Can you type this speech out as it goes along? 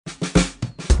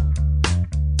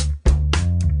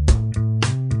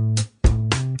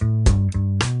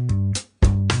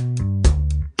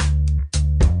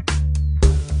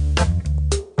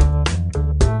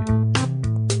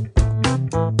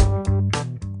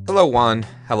Hello one,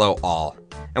 hello all,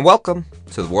 and welcome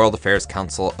to the World Affairs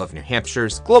Council of New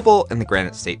Hampshire's Global in the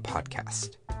Granite State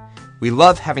podcast. We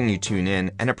love having you tune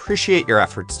in and appreciate your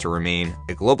efforts to remain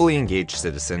a globally engaged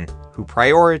citizen who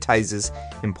prioritizes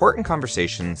important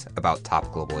conversations about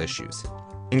top global issues.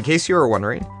 In case you are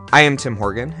wondering, I am Tim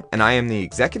Horgan, and I am the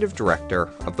Executive Director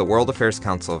of the World Affairs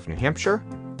Council of New Hampshire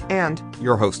and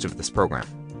your host of this program.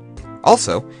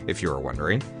 Also, if you are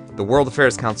wondering, the World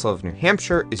Affairs Council of New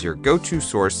Hampshire is your go-to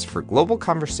source for global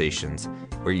conversations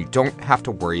where you don't have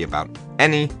to worry about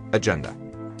any agenda.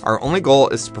 Our only goal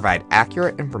is to provide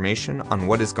accurate information on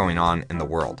what is going on in the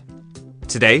world.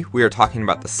 Today, we are talking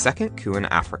about the second coup in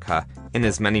Africa in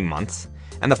as many months,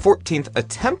 and the 14th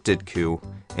attempted coup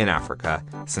in Africa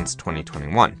since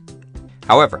 2021.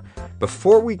 However,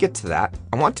 before we get to that,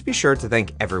 I want to be sure to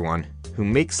thank everyone who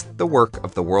makes the work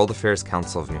of the World Affairs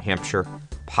Council of New Hampshire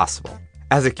possible.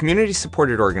 As a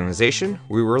community-supported organization,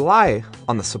 we rely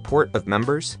on the support of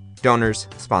members, donors,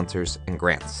 sponsors, and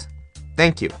grants.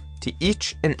 Thank you to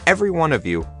each and every one of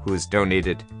you who has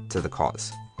donated to the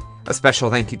cause. A special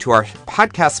thank you to our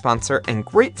podcast sponsor and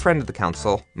great friend of the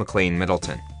council, McLean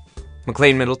Middleton.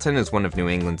 McLean Middleton is one of New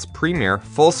England's premier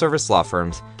full-service law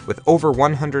firms with over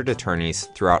 100 attorneys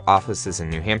throughout offices in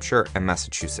New Hampshire and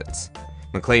Massachusetts.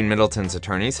 McLean Middleton's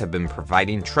attorneys have been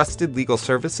providing trusted legal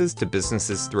services to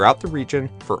businesses throughout the region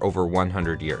for over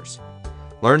 100 years.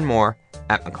 Learn more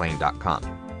at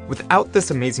mclean.com. Without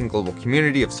this amazing global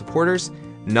community of supporters,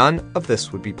 none of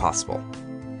this would be possible.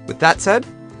 With that said,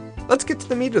 let's get to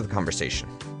the meat of the conversation.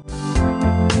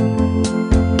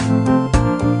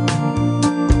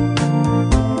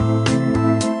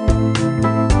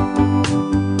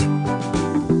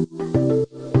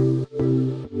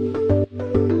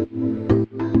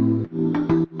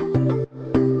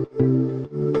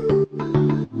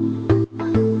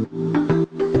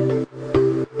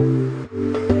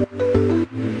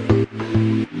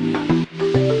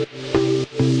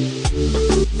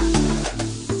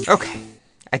 Okay,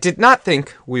 I did not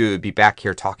think we would be back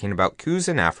here talking about coups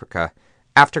in Africa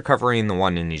after covering the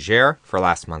one in Niger for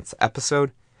last month's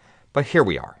episode, but here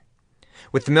we are.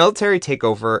 With the military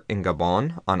takeover in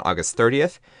Gabon on August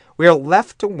 30th, we are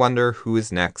left to wonder who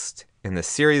is next in the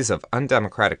series of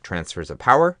undemocratic transfers of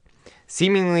power,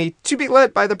 seemingly to be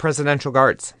led by the presidential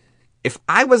guards. If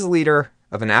I was a leader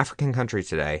of an African country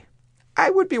today, I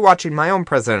would be watching my own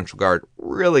presidential guard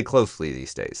really closely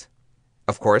these days.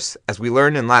 Of course, as we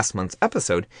learned in last month's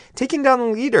episode, taking down the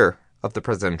leader of the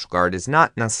presidential guard is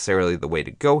not necessarily the way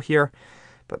to go here,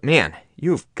 but man,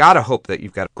 you've got to hope that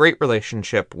you've got a great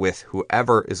relationship with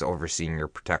whoever is overseeing your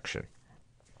protection.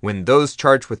 When those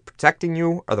charged with protecting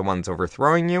you are the ones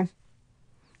overthrowing you,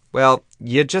 well,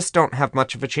 you just don't have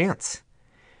much of a chance.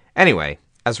 Anyway,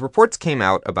 as reports came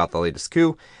out about the latest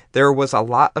coup, there was a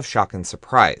lot of shock and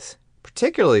surprise,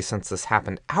 particularly since this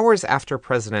happened hours after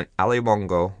President Ali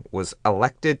Bongo was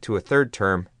elected to a third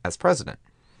term as president.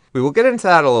 We will get into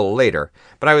that a little later,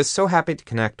 but I was so happy to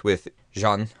connect with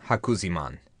Jean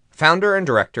Hakuzimana, founder and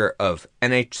director of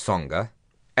NH Songa,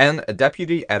 and a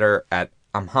deputy editor at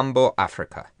Amhambo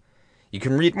Africa. You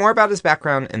can read more about his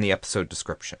background in the episode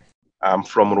description. I'm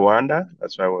from Rwanda,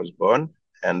 that's where I was born,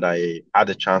 and I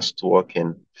had a chance to work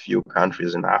in few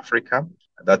countries in Africa.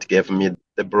 That gave me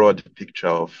the broad picture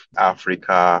of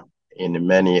Africa in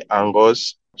many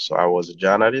angles. So I was a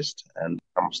journalist, and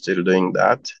I'm still doing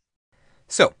that.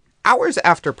 So, hours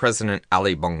after President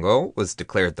Ali Bongo was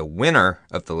declared the winner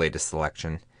of the latest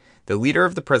election, the leader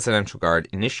of the Presidential Guard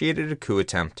initiated a coup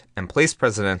attempt and placed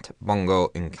President Bongo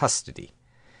in custody.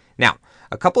 Now,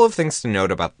 a couple of things to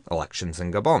note about elections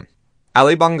in Gabon.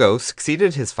 Ali Bongo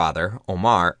succeeded his father,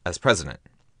 Omar, as president.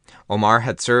 Omar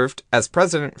had served as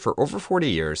president for over 40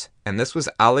 years, and this was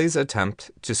Ali's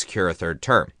attempt to secure a third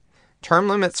term. Term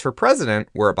limits for president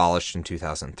were abolished in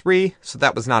 2003, so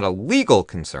that was not a legal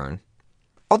concern,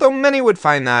 although many would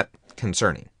find that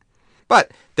concerning.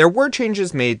 But there were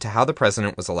changes made to how the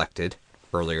president was elected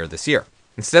earlier this year.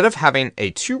 Instead of having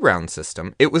a 2-round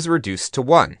system, it was reduced to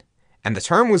 1, and the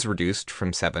term was reduced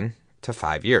from 7 to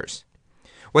 5 years.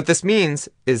 What this means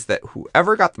is that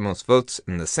whoever got the most votes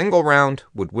in the single round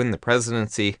would win the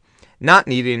presidency, not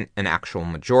needing an actual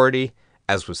majority,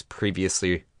 as was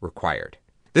previously required.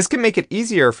 This can make it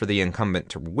easier for the incumbent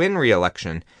to win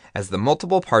re-election, as the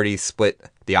multiple parties split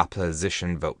the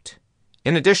opposition vote.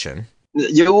 In addition,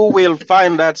 you will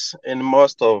find that in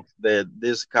most of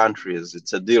these countries,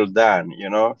 it's a deal done,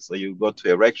 So you go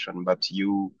to election, but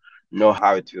you know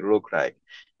how it will look like.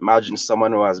 Imagine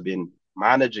someone who has been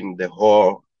managing the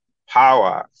whole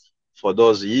power for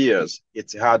those years.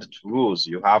 It's hard to lose.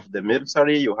 You have the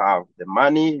military, you have the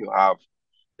money, you have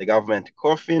the government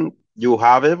coffin. you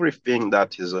have everything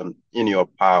that is in your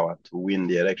power to win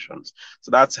the elections.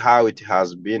 So that's how it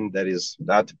has been. There is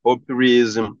that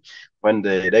populism. When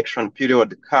the election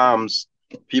period comes,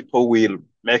 people will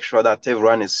make sure that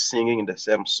everyone is singing the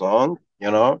same song,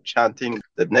 chanting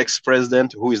the next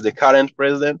president, who is the current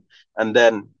president. And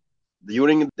then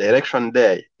during the election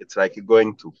day, it's like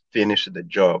going to finish the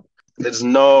job. There's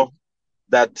no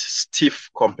that stiff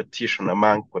competition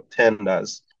among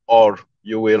contenders, or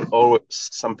you will always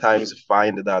sometimes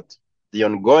find that the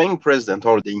ongoing president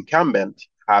or the incumbent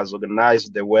has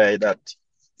organized the way that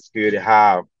he will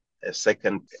have a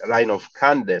second line of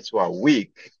candidates who are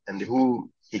weak and who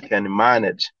he can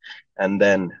manage. And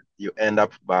then you end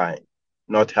up by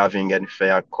not having any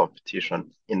fair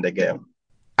competition in the game.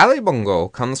 Ali Bongo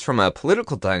comes from a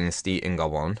political dynasty in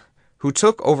Gabon who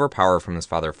took over power from his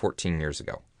father 14 years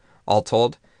ago. All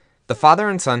told, the father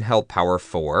and son held power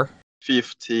for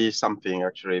 50 something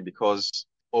actually, because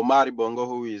Omar Bongo,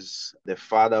 who is the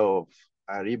father of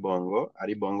Ali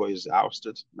Bongo is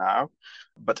ousted now,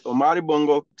 but Omar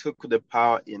Bongo took the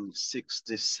power in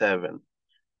 67.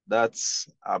 That's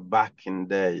back in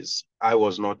days. I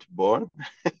was not born,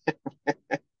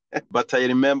 but I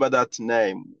remember that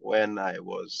name when I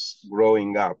was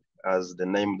growing up as the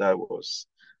name that was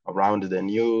around the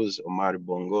news, Omar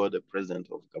Bongo, the president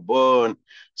of Gabon.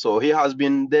 So he has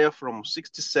been there from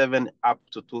 67 up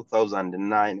to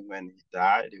 2009 when he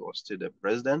died. He was still the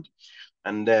president.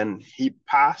 And then he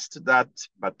passed that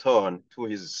baton to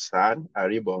his son,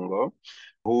 Ali Bongo,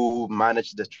 who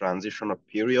managed the transitional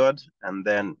period and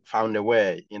then found a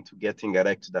way into getting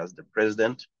elected as the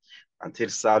president until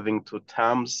serving 2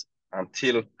 terms,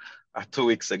 until 2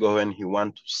 weeks ago when he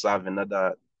wanted to serve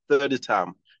another third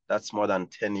term. That's more than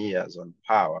 10 years on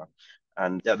power.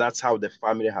 And yeah, that's how the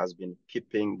family has been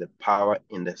keeping the power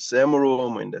in the same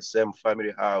room, in the same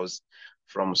family house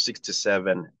from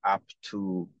 67 up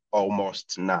to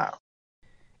almost now.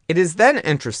 It is then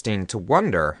interesting to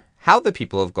wonder how the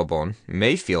people of Gabon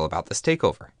may feel about this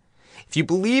takeover. If you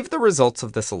believe the results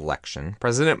of this election,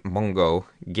 President Bongo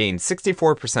gained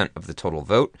 64% of the total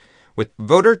vote, with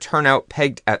voter turnout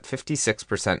pegged at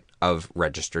 56% of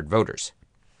registered voters.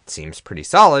 It seems pretty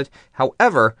solid.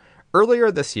 However,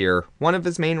 earlier this year, one of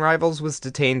his main rivals was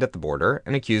detained at the border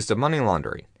and accused of money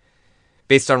laundering.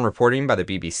 Based on reporting by the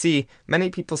BBC, many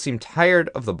people seemed tired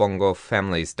of the Bongo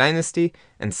family's dynasty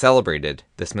and celebrated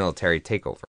this military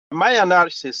takeover. My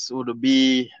analysis would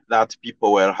be that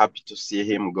people were happy to see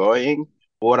him going.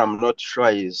 What I'm not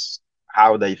sure is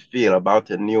how they feel about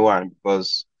a new one,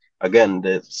 because, again,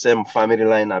 the same family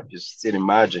lineup is still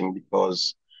emerging,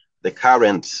 because the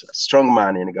current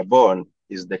strongman in Gabon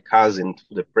is the cousin to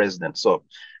the president. So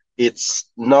it's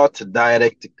not a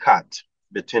direct cut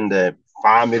between the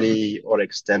family or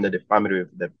extended family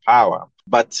with the power.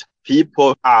 But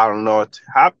people are not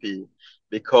happy,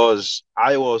 because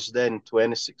I was there in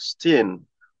 2016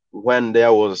 when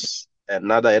there was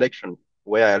another election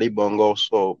where Ali Bongo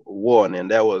also won,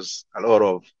 and there was a lot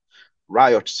of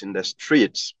riots in the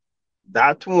streets.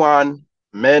 That one,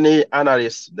 many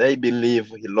analysts, they believe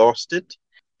he lost it,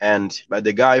 but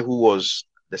the guy who was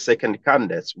the second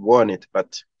candidate won it,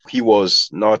 but he was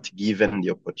not given the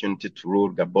opportunity to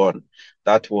rule Gabon.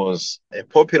 That was a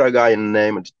popular guy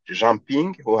named Jean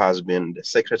Ping, who has been the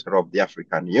secretary of the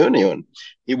African Union.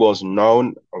 He was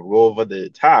known all over the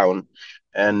town,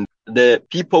 and the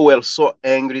people were so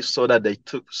angry so that they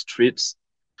took streets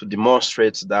to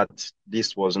demonstrate that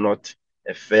this was not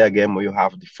a fair game where you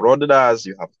have defrauded us,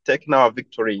 you have taken our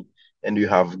victory, and you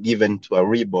have given to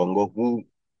Ali Bongo, who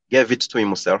gave it to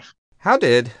himself. How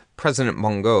did President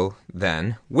Bongo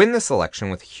then win this election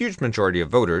with a huge majority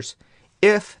of voters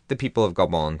if the people of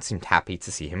Gabon seemed happy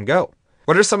to see him go?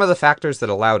 What are some of the factors that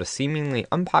allowed a seemingly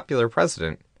unpopular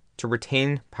president to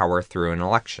retain power through an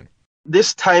election?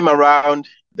 This time around,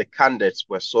 the candidates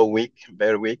were so weak,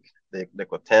 very weak. The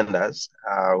contenders,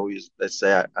 who is, let's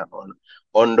say,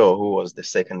 Ondo, who was the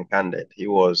second candidate, he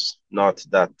was not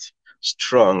that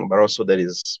strong, but also there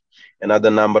is another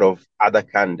number of other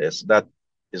candidates that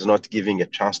is not giving a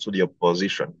chance to the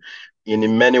opposition.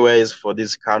 In many ways, for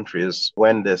these countries,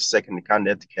 when the second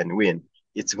candidate can win,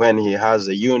 it's when he has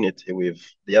a unity with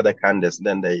the other candidates,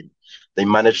 then they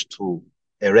manage to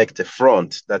erect a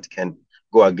front that can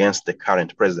go against the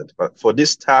current president. But for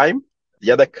this time,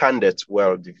 the other candidates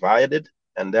were divided,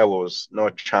 and there was no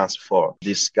chance for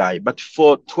this guy. But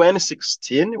for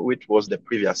 2016, which was the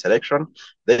previous election,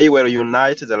 they were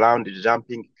united around the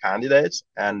jumping candidates,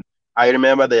 and I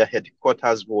remember their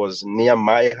headquarters was near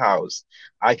my house.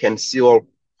 I can see all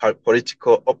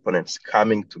political opponents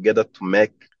coming together to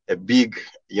make a big,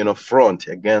 front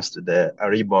against the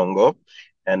Ali Bongo.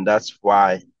 And that's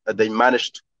why they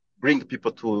managed to bring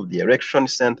people to the election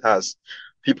centers.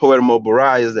 People were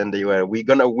mobilized and we're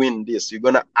going to win this. We're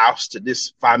going to oust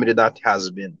this family that has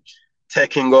been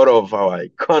taking out of our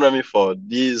economy for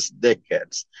these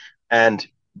decades. And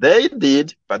they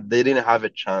did, but they didn't have a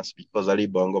chance because Ali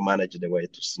Bongo managed the way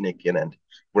to sneak in and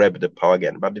grab the power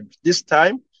again. But this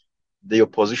time, the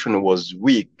opposition was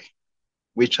weak,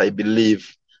 which I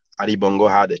believe Ali Bongo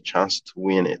had a chance to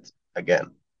win it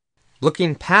again.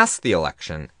 Looking past the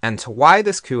election and to why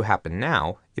this coup happened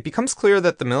now, it becomes clear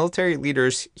that the military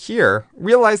leaders here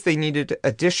realized they needed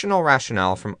additional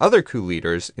rationale from other coup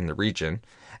leaders in the region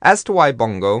as to why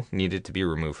Bongo needed to be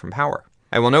removed from power.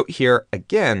 I will note here,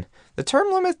 again, the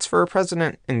term limits for a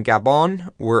president in Gabon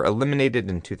were eliminated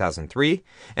in 2003,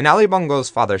 and Ali Bongo's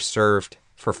father served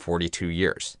for 42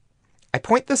 years. I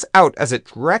point this out as it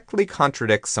directly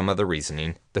contradicts some of the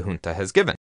reasoning the junta has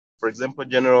given. For example,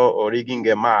 General Origi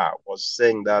Nguema was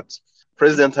saying that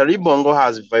President Ali Bongo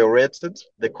has violated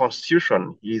the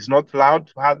constitution. He is not allowed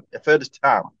to have a third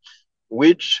term,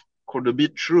 which could be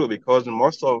true because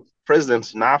most of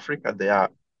presidents in Africa, they are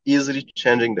easily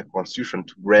changing the constitution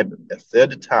to grab a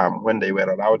third term when they were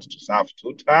allowed to serve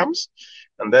 2 terms.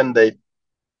 And then they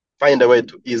find a way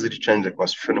to easily change the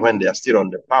constitution when they are still on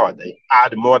the power. They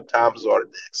add more terms or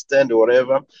they extend or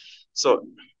whatever. So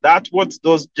that's what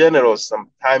those generals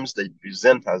sometimes they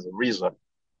present as a reason.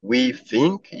 We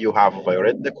think you have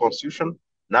violated the constitution.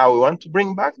 Now we want to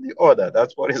bring back the order.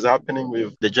 That's what is happening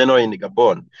with the general in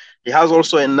Gabon. He has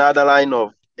also another line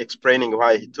of explaining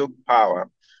why he took power.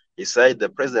 He said the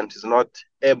president is not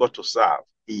able to serve.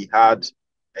 He had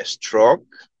a stroke.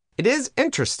 It is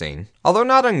interesting, although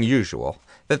not unusual,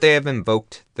 that they have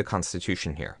invoked the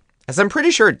Constitution here, as I'm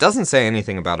pretty sure it doesn't say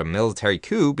anything about a military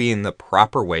coup being the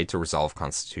proper way to resolve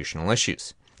constitutional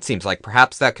issues. It seems like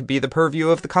perhaps that could be the purview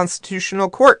of the Constitutional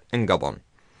Court in Gabon.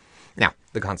 Now,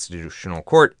 the Constitutional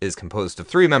Court is composed of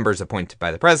 3 members appointed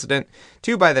by the President,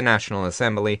 2 by the National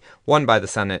Assembly, 1 by the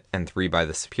Senate, and 3 by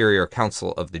the Superior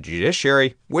Council of the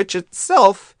Judiciary, which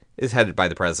itself is headed by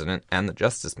the President and the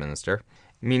Justice Minister,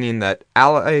 meaning that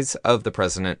allies of the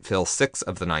President fill 6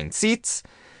 of the 9 seats,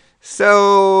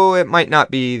 so it might not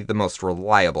be the most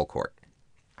reliable court.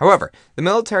 However, the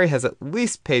military has at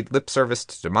least paid lip service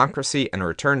to democracy and a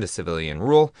return to civilian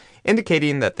rule,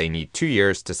 indicating that they need 2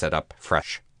 years to set up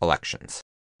fresh elections.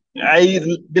 I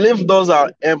believe those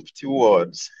are empty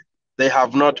words. They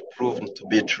have not proven to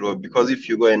be true because if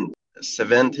you go in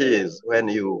 70s, when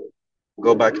you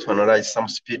go back to analyze some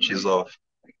speeches of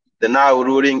the now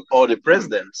ruling all the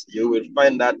presidents, you will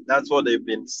find that that's what they've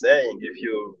been saying. If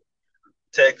you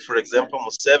take, for example,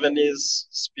 Museveni's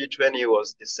speech when he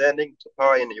was descending to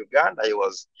power in Uganda,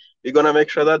 we're going to make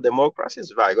sure that democracy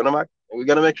is right. We're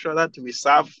going to make sure that we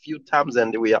serve few terms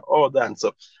and we are all done.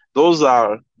 So those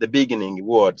are the beginning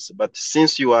words. But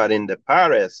since you are in the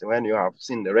Paris, when you have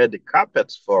seen the red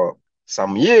carpet for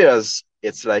some years,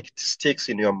 it's like it sticks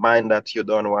in your mind that you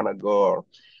don't want to go.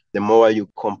 The more you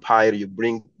compile, you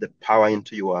bring the power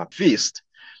into your fist,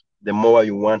 the more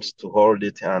you want to hold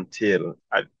it until.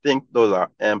 I think those are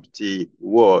empty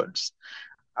words.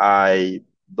 I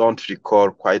don't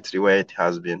recall quite the way it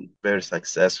has been very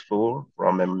successful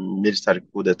from a military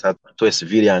coup d'etat to a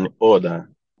civilian order,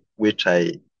 which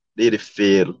I really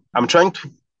feel. I'm trying to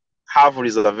have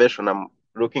reservation. I'm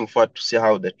looking forward to see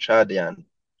how the Chadian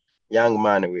young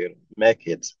man will make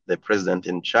it the president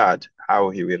in Chad, how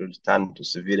he will return to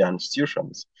civilian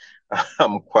institutions.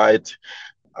 I'm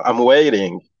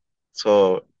waiting.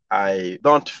 So I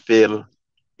don't feel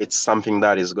it's something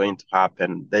that is going to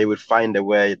happen. They will find a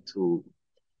way to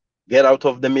get out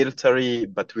of the military,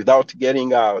 but without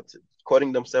getting out,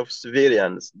 calling themselves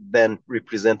civilians, then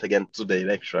represent again to the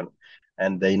election.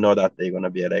 And they know that they're going to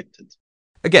be elected.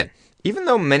 Again, even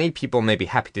though many people may be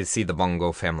happy to see the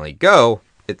Bongo family go,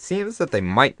 it seems that they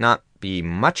might not be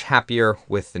much happier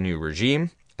with the new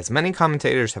regime, as many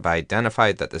commentators have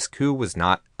identified that this coup was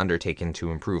not undertaken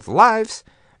to improve lives,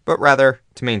 but rather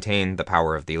to maintain the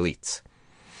power of the elites.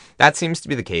 That seems to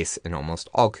be the case in almost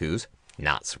all coups,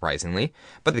 not surprisingly,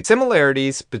 but the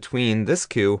similarities between this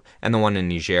coup and the one in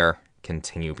Niger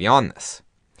continue beyond this.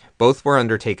 Both were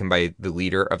undertaken by the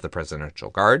leader of the Presidential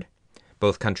Guard.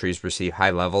 Both countries receive high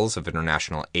levels of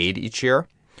international aid each year,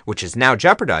 which is now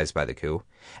jeopardized by the coup,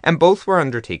 and both were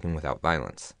undertaken without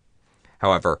violence.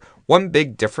 However, one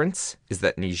big difference is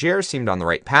that Niger seemed on the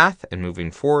right path and moving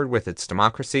forward with its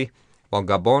democracy, while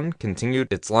Gabon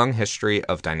continued its long history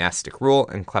of dynastic rule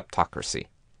and kleptocracy.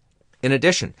 In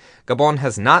addition, Gabon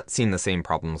has not seen the same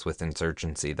problems with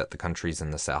insurgency that the countries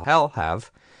in the Sahel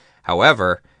have.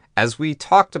 However, as we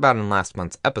talked about in last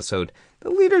month's episode, the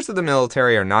leaders of the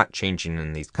military are not changing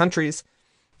in these countries.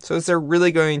 So is there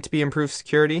really going to be improved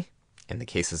security? In the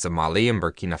cases of Mali and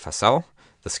Burkina Faso,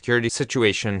 the security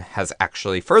situation has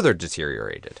actually further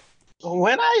deteriorated.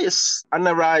 When I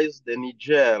analyze the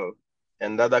Niger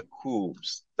and other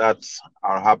coups that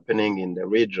are happening in the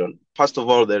region, first of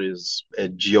all, there is a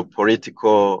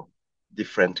geopolitical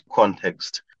different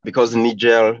context because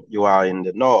Niger, you are in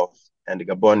the north and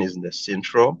Gabon is in the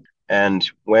central. And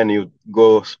when you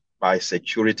go by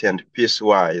security and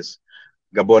peace-wise,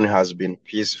 Gabon has been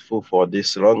peaceful for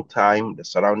this long time. The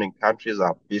surrounding countries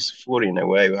are peaceful in a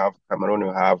way. You have Cameroon,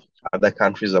 you have other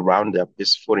countries around, they are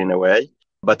peaceful in a way.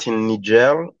 But in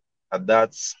Niger,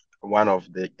 that's one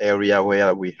of the area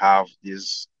where we have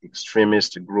these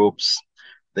extremist groups.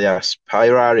 They are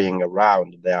spiraling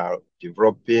around. They are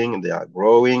developing, they are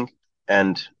growing,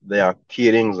 and there are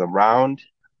killings around.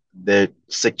 The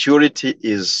security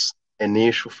is an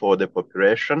issue for the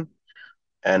population,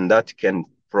 and that can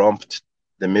prompt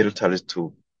the military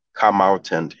to come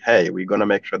out and, hey, we're going to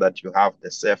make sure that you have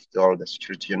the safety or the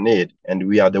security you need. And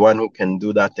we are the one who can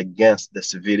do that against the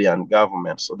civilian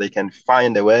government. So they can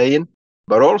find a way in.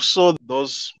 But also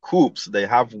those coups, they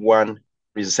have one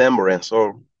resemblance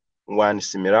or one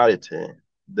similarity.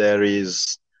 There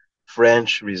is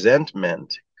French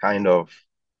resentment, kind of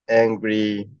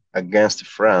angry against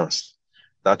France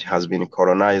that has been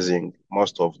colonizing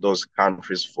most of those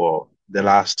countries for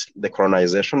the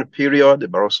colonization period,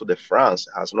 but also the France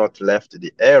has not left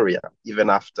the area even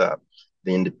after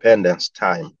the independence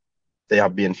time. They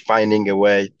have been finding a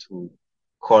way to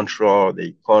control the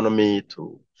economy,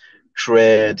 to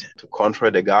trade, to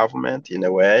control the government in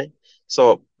a way.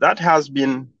 So that has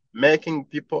been making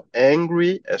people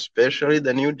angry, especially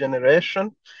the new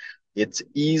generation. It's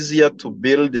easier to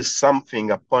build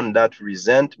something upon that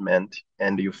resentment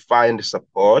and you find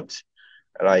support,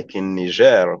 like in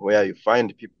Niger, where you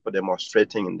find people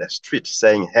demonstrating in the street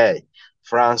saying, hey,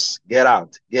 France, get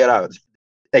out, get out.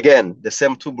 Again, the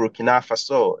same to Burkina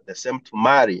Faso, the same to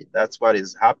Mali. That's what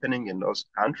is happening in those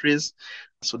countries.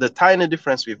 So the tiny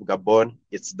difference with Gabon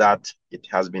is that it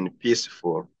has been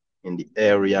peaceful in the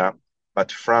area,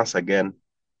 but France, again,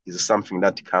 is something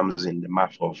that comes in the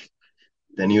map of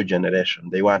the new generation.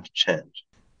 They want to change.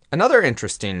 Another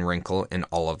interesting wrinkle in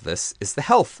all of this is the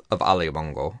health of Ali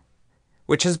Bongo,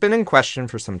 which has been in question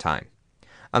for some time.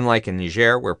 Unlike in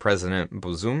Niger, where President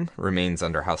Bazoum remains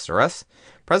under house arrest,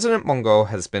 President Bongo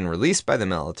has been released by the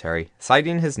military,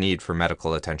 citing his need for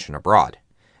medical attention abroad.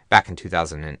 Back in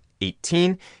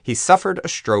 2018, he suffered a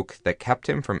stroke that kept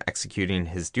him from executing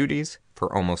his duties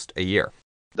for almost a year.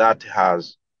 That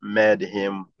has made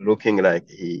him looking like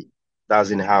he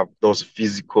doesn't have those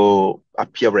physical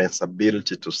appearance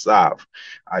ability to serve.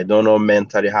 I don't know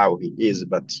mentally how he is,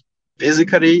 but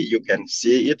physically, you can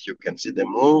see it, you can see the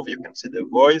move, you can see the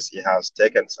voice. He has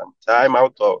taken some time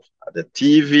out of the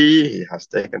TV, he has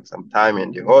taken some time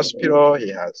in the hospital, he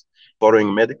has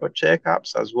following medical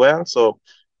checkups as well. So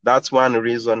that's one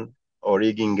reason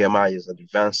Origi Nguema is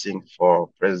advancing for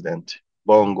President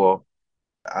Bongo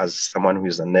as someone who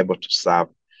is unable to serve.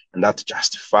 And that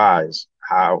justifies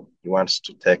how he wants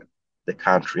to take the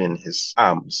country in his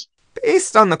arms.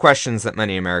 Based on the questions that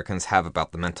many Americans have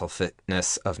about the mental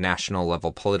fitness of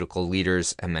national-level political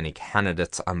leaders and many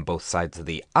candidates on both sides of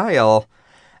the aisle,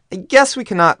 I guess we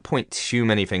cannot point too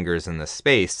many fingers in this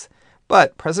space,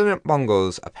 but President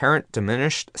Bongo's apparent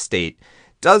diminished state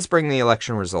does bring the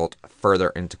election result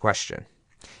further into question.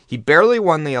 He barely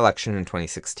won the election in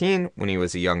 2016 when he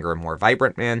was a younger and more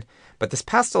vibrant man, but this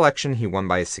past election he won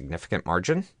by a significant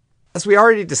margin. As we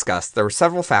already discussed, there were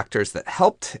several factors that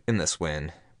helped in this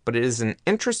win, but it is an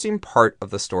interesting part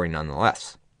of the story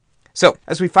nonetheless. So,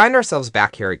 as we find ourselves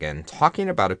back here again, talking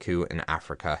about a coup in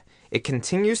Africa, it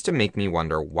continues to make me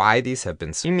wonder why these have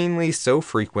been seemingly so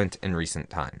frequent in recent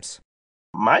times.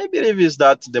 My belief is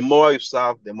that the more you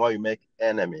serve, the more you make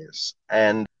enemies.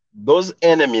 And those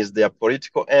enemies, they are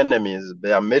political enemies,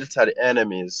 they are military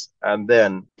enemies. And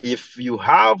then if you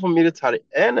have military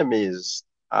enemies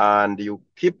and you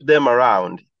keep them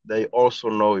around, they also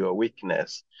know your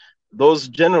weakness. Those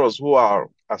generals who are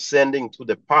ascending to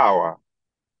the power,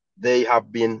 they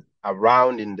have been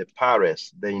around in the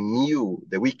Paris. They knew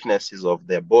the weaknesses of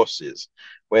their bosses.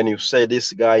 When you say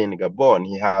this guy in Gabon,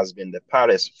 he has been the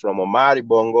Paris from Omari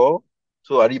Bongo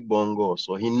to Ali Bongo.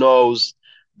 So he knows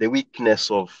the weakness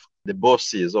of the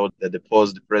bosses or the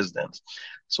deposed presidents.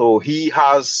 So he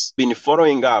has been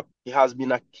following up. He has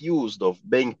been accused of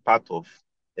being part of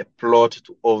a plot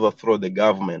to overthrow the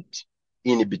government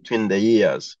in between the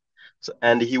years. So,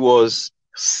 and he was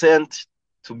sent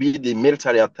to be the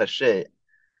military attaché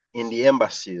in the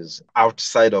embassies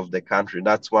outside of the country.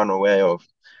 That's one way of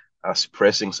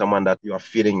suppressing someone that you are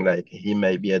feeling like he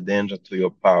may be a danger to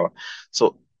your power.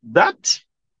 So that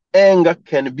anger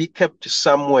can be kept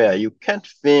somewhere. You can't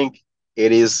think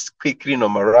it is quickly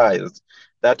normalized,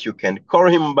 that you can call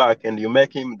him back and you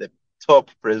make him the top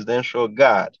presidential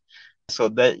guard. So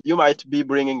that you might be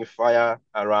bringing fire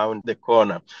around the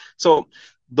corner. So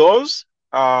those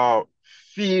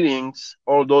feelings,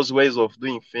 all those ways of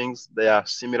doing things, they are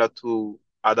similar to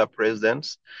other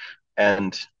presidents,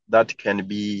 and that can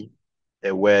be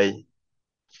a way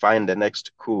find the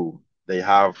next coup. They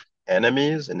have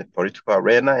enemies in the political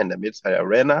arena, in the military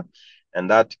arena, and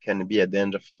that can be a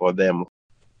danger for them.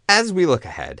 As we look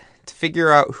ahead to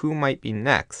figure out who might be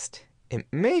next, it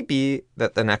may be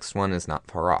that the next one is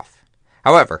not far off.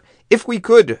 However, if we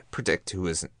could predict who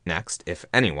is next, if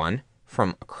anyone,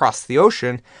 from across the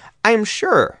ocean, I am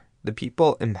sure the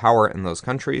people in power in those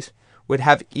countries would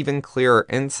have even clearer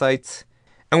insights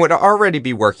and would already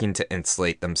be working to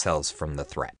insulate themselves from the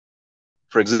threat.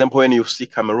 For example, when you see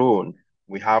Cameroon,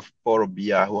 we have Paul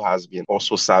Biya, who has been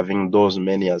also serving those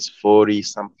many as 40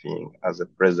 something as the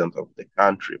president of the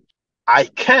country. I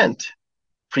can't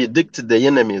predict the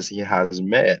enemies he has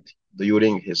made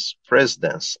during his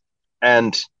presidency.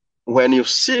 And when you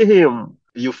see him,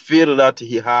 you feel that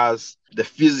he has the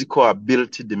physical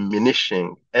ability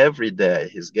diminishing every day.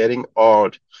 He's getting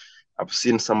old. I've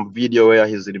seen some video where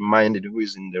he's reminded who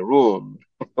is in the room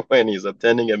when he's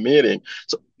attending a meeting.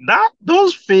 So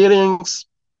those feelings,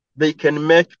 they can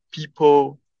make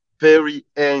people very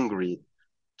angry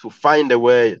to find a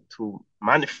way to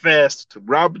manifest, to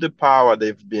grab the power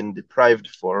they've been deprived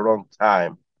for a long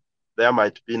time. There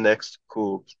might be next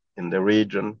coup in the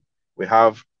region. We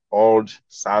have old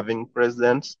serving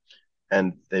presidents,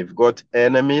 and they've got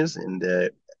enemies in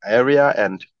the area,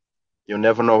 and you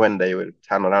never know when they will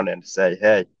turn around and say,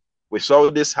 hey, we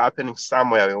saw this happening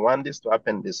somewhere. We want this to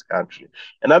happen in this country.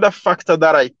 Another factor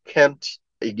that I can't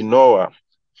ignore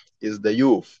is the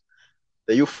youth.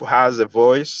 The youth has a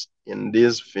voice in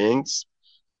these things.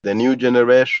 The new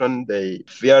generation, they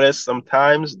fear it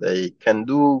sometimes. They can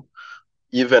do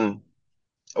even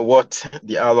what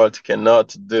the adult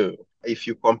cannot do. If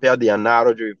you compare the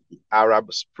analogy with the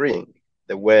Arab Spring,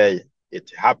 the way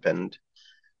it happened,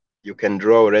 you can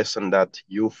draw a lesson that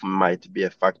youth might be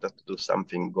a factor to do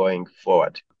something going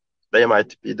forward. They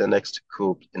might be the next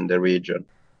coup in the region.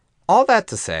 All that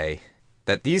to say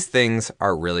that these things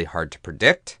are really hard to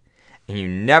predict, and you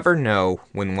never know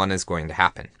when one is going to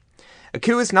happen. A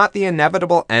coup is not the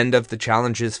inevitable end of the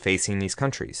challenges facing these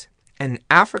countries, and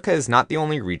Africa is not the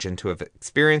only region to have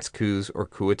experienced coups or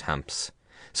coup attempts.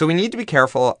 So we need to be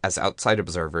careful as outside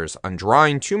observers on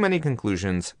drawing too many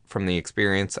conclusions from the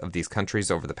experience of these countries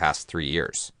over the past 3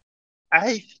 years.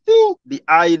 I think the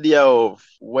idea of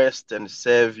Western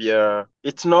savior,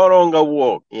 it's no longer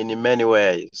work in many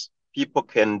ways. People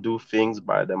can do things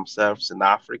by themselves in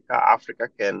Africa. Africa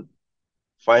can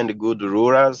find good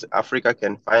rulers. Africa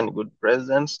can find good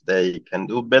presidents. They can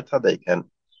do better. They can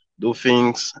do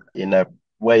things in a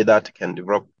way that can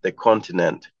develop the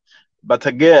continent. But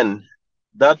again,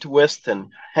 that Western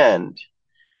hand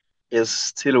is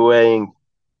still weighing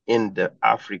in the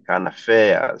African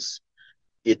affairs.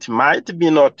 It might be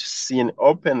not seen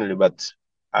openly, but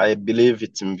I believe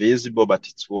it's invisible, but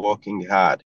it's working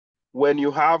hard. When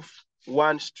you have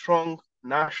one strong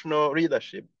national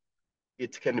leadership,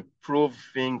 it can prove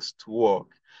things to work.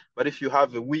 But if you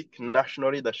have a weak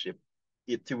national leadership,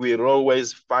 it will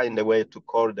always find a way to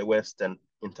call the Western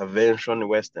intervention,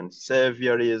 Western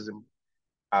saviorism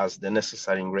as the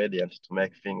necessary ingredient to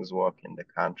make things work in the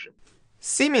country.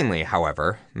 Seemingly,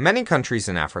 however, many countries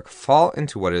in Africa fall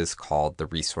into what is called the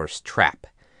resource trap.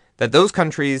 That those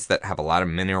countries that have a lot of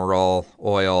mineral,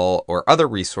 oil, or other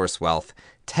resource wealth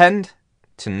tend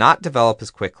to not develop as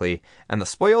quickly, and the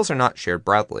spoils are not shared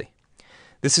broadly.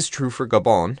 This is true for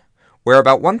Gabon, where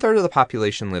about 1/3 of the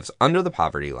population lives under the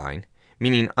poverty line,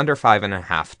 meaning under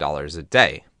 $5.50 a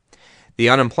day. The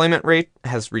unemployment rate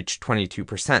has reached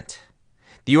 22%.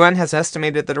 The UN has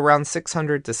estimated that around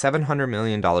 $600 to $700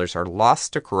 million are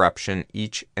lost to corruption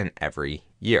each and every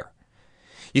year.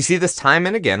 You see this time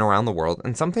and again around the world,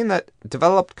 and something that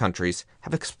developed countries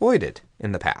have exploited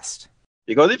in the past.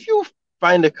 Because if you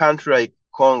find a country like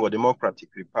Congo, Democratic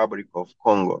Republic of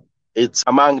Congo, it's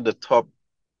among the top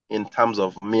in terms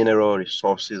of mineral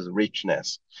resources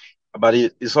richness, but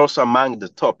it's also among the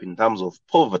top in terms of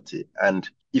poverty. And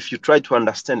if you try to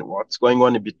understand what's going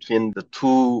on between the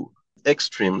two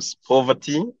extremes,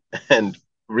 poverty and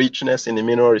richness in the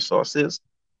mineral resources,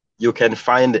 you can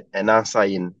find an answer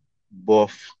in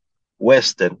both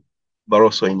Western, but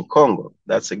also in Congo.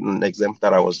 That's an example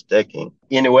that I was taking.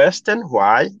 In Western,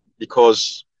 why?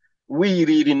 Because we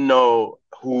really know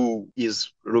who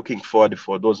is looking for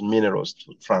those minerals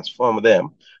to transform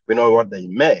them. We know what they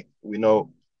make. We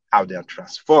know how they are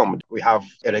transformed. We have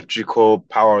electrical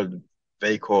powered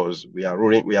vehicles. We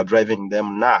are driving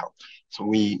them now. So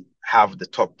we have the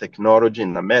top technology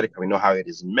in America. We know how it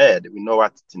is made. We know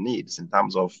what it needs in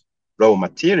terms of raw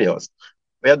materials.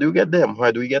 Where do we get them?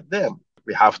 Where do we get them?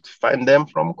 We have to find them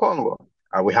from Congo.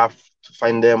 We have to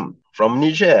find them from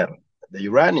Niger, the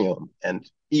uranium and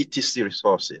ETC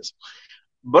resources.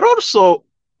 But also,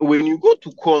 when you go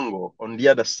to Congo on the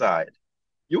other side,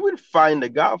 you will find a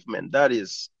government that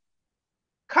is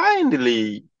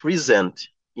kindly present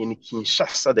in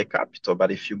Kinshasa, the capital.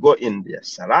 But if you go in the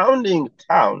surrounding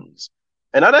towns,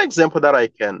 another example that I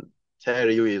can tell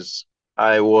you is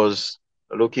I was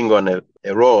looking on a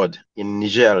road in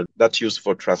Niger that's used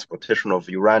for transportation of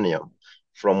uranium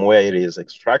from where it is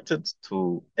extracted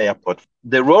to airport.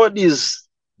 The road is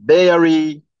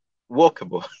very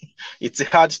walkable. It's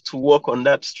hard to walk on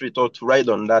that street or to ride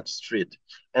on that street.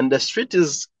 And the street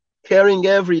is carrying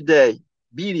every day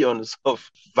billions of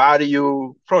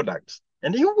value products.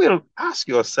 And you will ask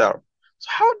yourself, so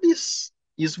how this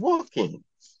is working?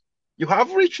 You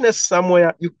have richness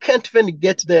somewhere, you can't even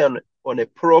get there on a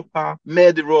proper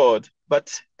made road,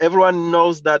 but everyone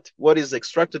knows that what is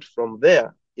extracted from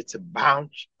there, it's a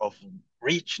bunch of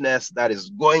richness that is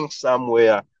going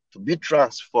somewhere to be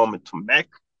transformed to make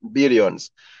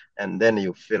billions. And then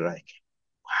you feel like,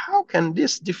 how can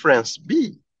this difference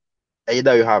be?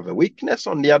 Either you have a weakness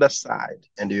on the other side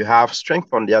and you have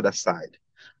strength on the other side.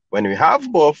 When we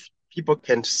have both, people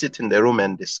can sit in the room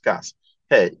and discuss,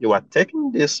 hey, you are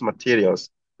taking these materials.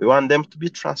 We want them to be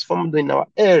transformed in our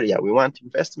area. We want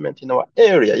investment in our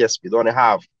area. Yes, we don't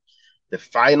have the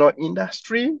final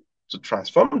industry to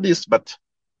transform this, but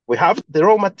we have the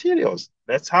raw materials.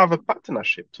 Let's have a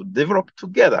partnership to develop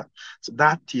together. So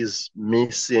that is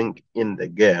missing in the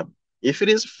game. If it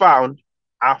is found,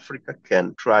 Africa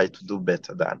can try to do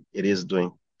better than it is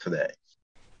doing today.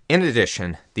 In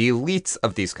addition, the elites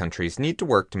of these countries need to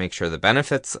work to make sure the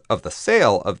benefits of the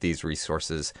sale of these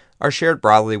resources are shared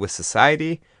broadly with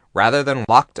society rather than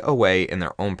locked away in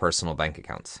their own personal bank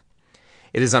accounts.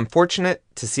 It is unfortunate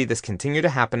to see this continue to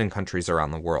happen in countries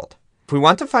around the world. If we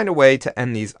want to find a way to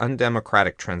end these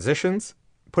undemocratic transitions,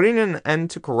 putting an end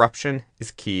to corruption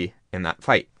is key in that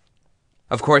fight.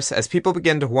 Of course, as people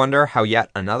begin to wonder how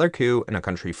yet another coup in a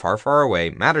country far, far away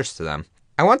matters to them,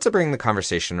 I want to bring the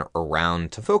conversation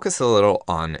around to focus a little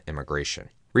on immigration.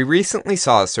 We recently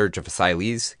saw a surge of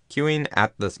asylees queuing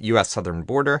at the U.S. southern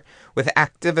border, with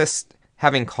activists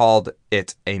having called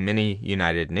it a mini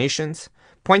United Nations,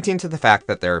 pointing to the fact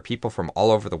that there are people from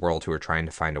all over the world who are trying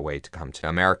to find a way to come to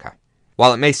America.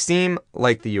 While it may seem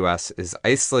like the U.S. is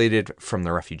isolated from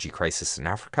the refugee crisis in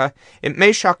Africa, it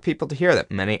may shock people to hear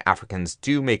that many Africans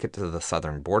do make it to the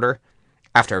southern border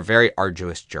after a very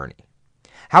arduous journey.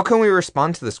 How can we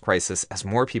respond to this crisis as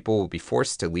more people will be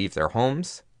forced to leave their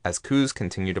homes as coups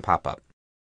continue to pop up?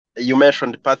 You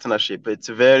mentioned partnership. It's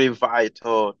very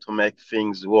vital to make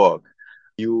things work.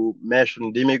 You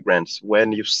mentioned immigrants.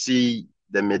 When you see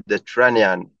the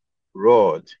Mediterranean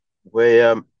road,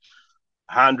 where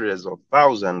hundreds of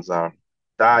thousands are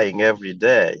dying every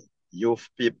day, youth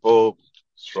people,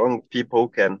 strong people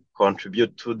can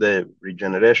contribute to the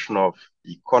regeneration of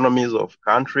economies of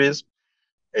countries.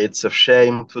 It's a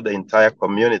shame to the entire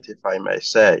community, if I may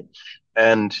say.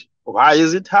 And why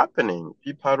is it happening?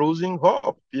 People are losing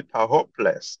hope. People are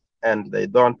hopeless, and they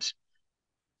don't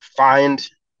find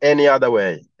any other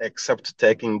way except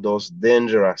taking those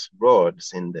dangerous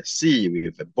roads in the sea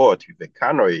with a boat, with a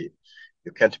canoe.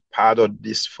 You can't paddle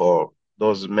this for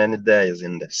those many days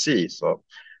in the sea. So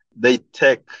they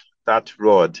take that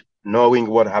road knowing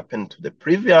what happened to the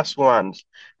previous ones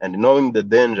and knowing the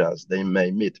dangers they may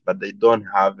meet, but they don't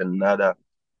have another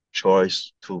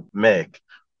choice to make.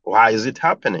 Why is it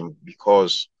happening?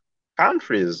 Because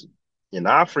countries in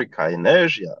Africa, in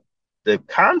Asia, the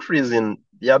countries in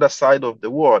the other side of the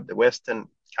world, the Western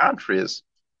countries,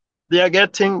 they are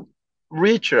getting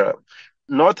richer.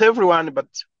 Not everyone, but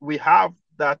we have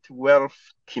that wealth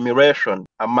accumulation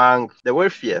among the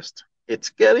wealthiest. It's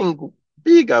getting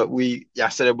bigger. We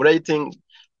are celebrating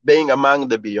being among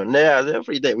the billionaires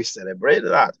every day. We celebrate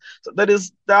that. So there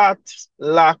is that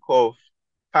lack of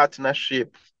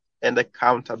partnership and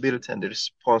accountability and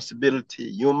responsibility.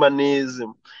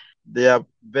 Humanism, they are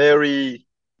very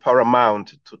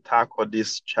paramount to tackle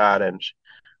this challenge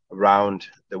around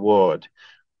the world.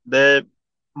 The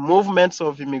movements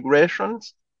of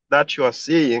immigrations that you are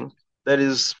seeing, there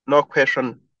is no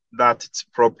question that it's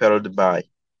propelled by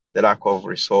the lack of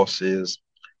resources,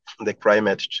 the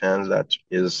climate change that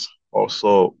is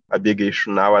also a big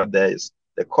issue nowadays.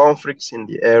 The conflicts in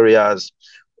the areas,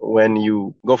 when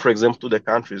you go, for example, to the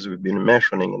countries we've been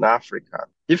mentioning in Africa,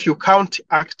 if you count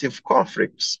active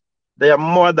conflicts, there are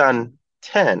more than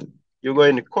 10. You go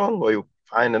in Congo, you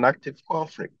find an active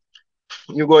conflict.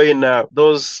 You go in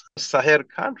those Sahel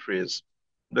countries,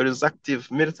 there is active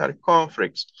military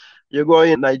conflicts. You go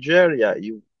in Nigeria,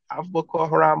 you have Boko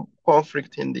Haram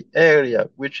conflict in the area,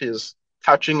 which is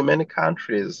touching many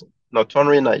countries, not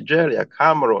only Nigeria,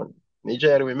 Cameroon,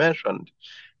 Nigeria we mentioned,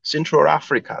 Central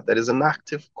Africa, there is an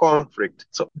active conflict.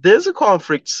 So these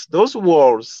conflicts, those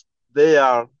wars, they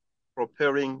are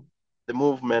propelling the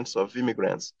movements of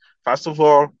immigrants. First of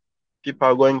all, people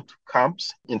are going to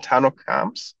camps, internal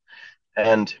camps,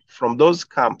 and from those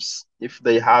camps, if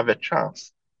they have a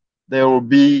chance, they will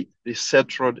be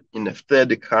resettled in a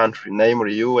third country,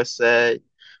 namely USA,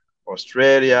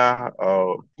 Australia,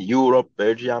 or Europe,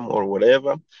 Belgium, or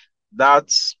whatever.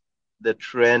 That's the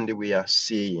trend we are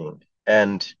seeing.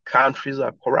 And countries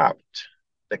are corrupt.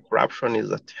 The corruption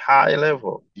is at high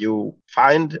level. You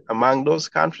find among those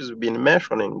countries we've been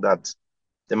mentioning that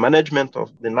the management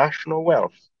of the national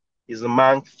wealth is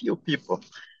among few people.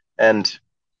 And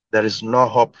there is no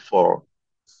hope for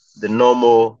the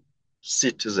normal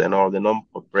citizen or the normal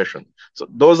population. So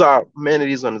those are many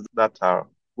reasons that are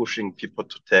pushing people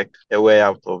to take a way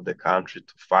out of the country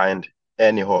to find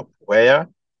any hope. Where?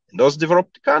 In those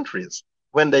developed countries.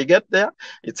 When they get there,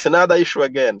 it's another issue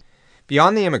again.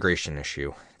 Beyond the immigration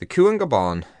issue, the coup in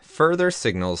Gabon further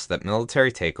signals that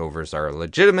military takeovers are a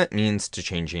legitimate means to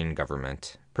changing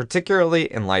government,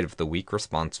 particularly in light of the weak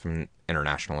response from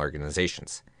international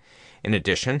organizations. In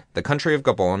addition, the country of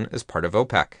Gabon is part of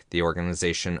OPEC, the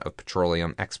Organization of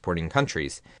Petroleum Exporting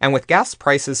Countries, and with gas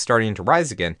prices starting to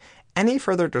rise again, any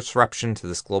further disruption to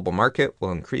this global market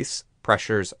will increase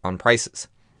pressures on prices.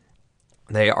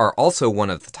 They are also one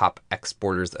of the top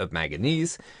exporters of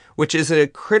manganese, which is a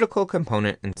critical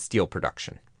component in steel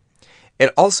production.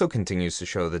 It also continues to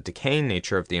show the decaying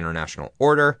nature of the international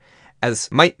order, as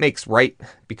might makes right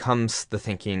becomes the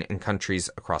thinking in countries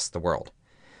across the world.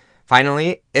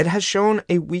 Finally, it has shown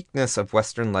a weakness of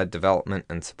Western-led development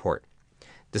and support.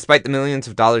 Despite the millions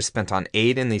of dollars spent on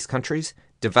aid in these countries,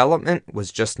 development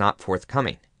was just not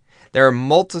forthcoming. There are a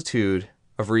multitude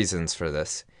of reasons for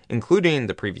this, including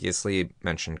the previously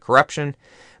mentioned corruption,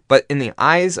 but in the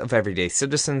eyes of everyday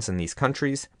citizens in these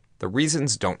countries, the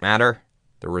reasons don't matter,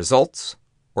 the results,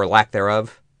 or lack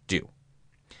thereof, do.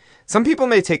 Some people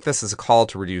may take this as a call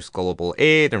to reduce global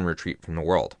aid and retreat from the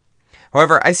world.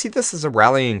 However, I see this as a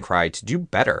rallying cry to do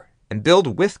better and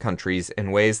build with countries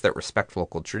in ways that respect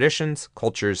local traditions,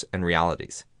 cultures, and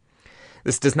realities.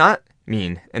 This does not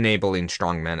mean enabling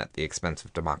strong men at the expense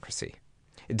of democracy.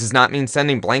 It does not mean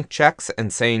sending blank checks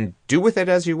and saying, do with it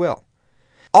as you will.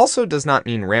 Also does not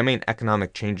mean ramming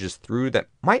economic changes through that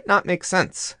might not make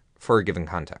sense for a given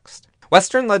context.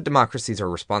 Western-led democracies are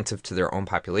responsive to their own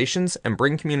populations and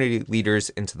bring community leaders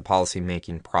into the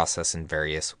policy-making process in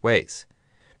various ways.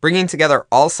 Bringing together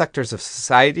all sectors of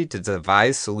society to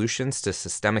devise solutions to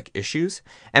systemic issues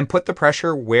and put the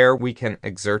pressure where we can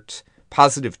exert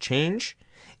positive change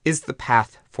is the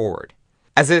path forward.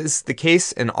 As is the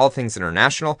case in all things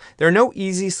international, there are no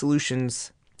easy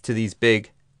solutions to these big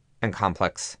and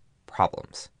complex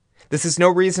problems. This is no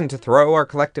reason to throw our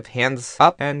collective hands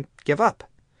up and give up.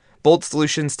 Bold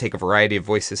solutions take a variety of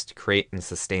voices to create and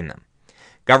sustain them.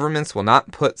 Governments will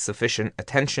not put sufficient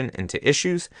attention into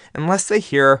issues unless they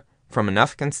hear from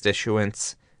enough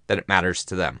constituents that it matters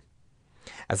to them.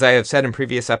 As I have said in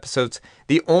previous episodes,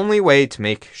 the only way to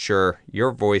make sure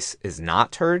your voice is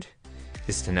not heard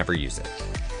is to never use it.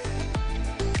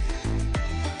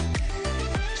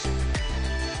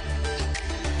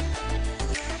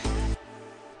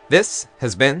 This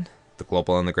has been the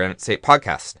Global and the Granite State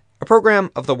podcast, a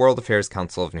program of the World Affairs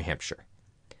Council of New Hampshire.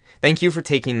 Thank you for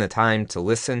taking the time to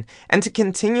listen and to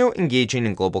continue engaging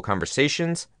in global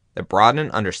conversations that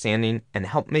broaden understanding and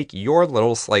help make your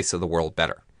little slice of the world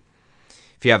better.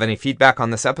 If you have any feedback on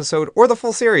this episode or the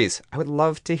full series, I would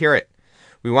love to hear it.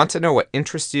 We want to know what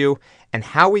interests you and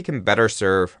how we can better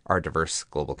serve our diverse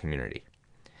global community.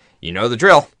 You know the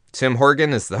drill. Tim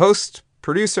Horgan is the host,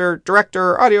 producer,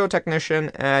 director, audio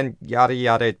technician, and yada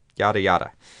yada yada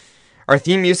yada. Our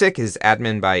theme music is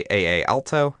Admin by A.A.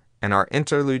 Alto, and our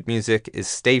interlude music is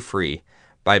Stay Free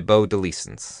by Bo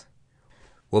DeLeesens.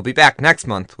 We'll be back next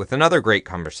month with another great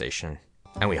conversation,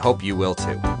 and we hope you will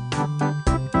too.